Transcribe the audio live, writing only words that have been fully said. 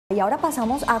Y ahora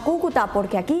pasamos a Cúcuta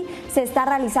porque aquí se está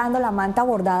realizando la manta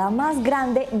bordada más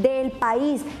grande del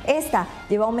país. Esta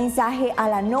lleva un mensaje a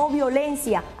la no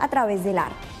violencia a través del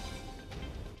arte.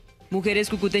 Mujeres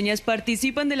cucuteñas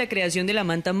participan de la creación de la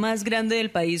manta más grande del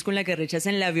país con la que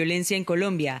rechazan la violencia en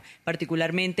Colombia.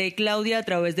 Particularmente, Claudia, a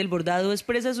través del bordado,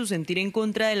 expresa su sentir en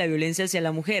contra de la violencia hacia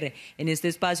la mujer. En este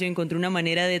espacio encontró una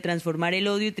manera de transformar el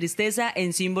odio y tristeza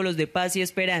en símbolos de paz y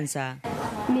esperanza.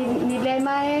 Mi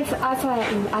lema es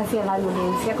hacia la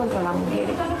violencia contra la mujer,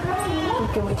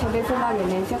 porque muchas veces la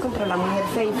violencia contra la mujer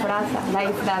se disfraza, la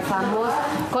disfrazamos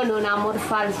con un amor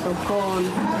falso,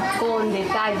 con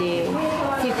detalle.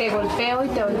 Si te golpeo y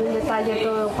te doy un detalle,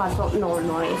 todo pasó.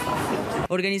 No es así.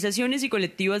 Organizaciones y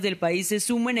colectivas del país se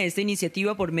suman a esta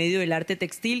iniciativa por medio del arte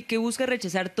textil que busca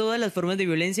rechazar todas las formas de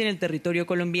violencia en el territorio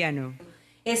colombiano.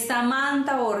 Esta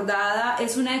manta bordada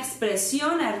es una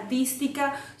expresión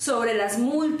artística sobre las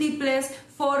múltiples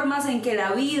formas en que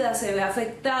la vida se ve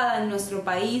afectada en nuestro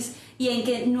país y en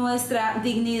que nuestra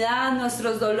dignidad,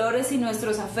 nuestros dolores y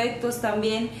nuestros afectos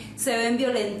también se ven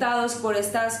violentados por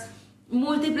estos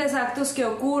múltiples actos que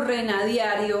ocurren a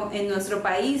diario en nuestro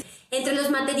país. Entre los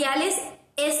materiales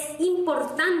es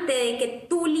importante de que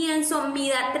tu lienzo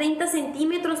mida 30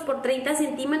 centímetros por 30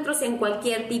 centímetros en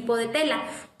cualquier tipo de tela.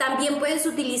 También puedes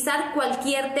utilizar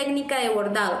cualquier técnica de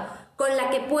bordado con la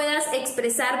que puedas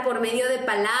expresar por medio de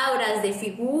palabras, de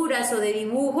figuras o de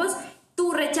dibujos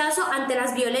tu rechazo ante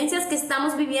las violencias que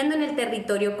estamos viviendo en el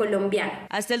territorio colombiano.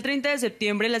 Hasta el 30 de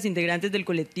septiembre, las integrantes del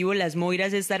colectivo Las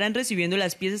Moiras estarán recibiendo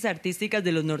las piezas artísticas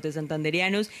de los norte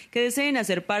santandereanos que deseen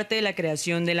hacer parte de la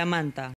creación de la manta.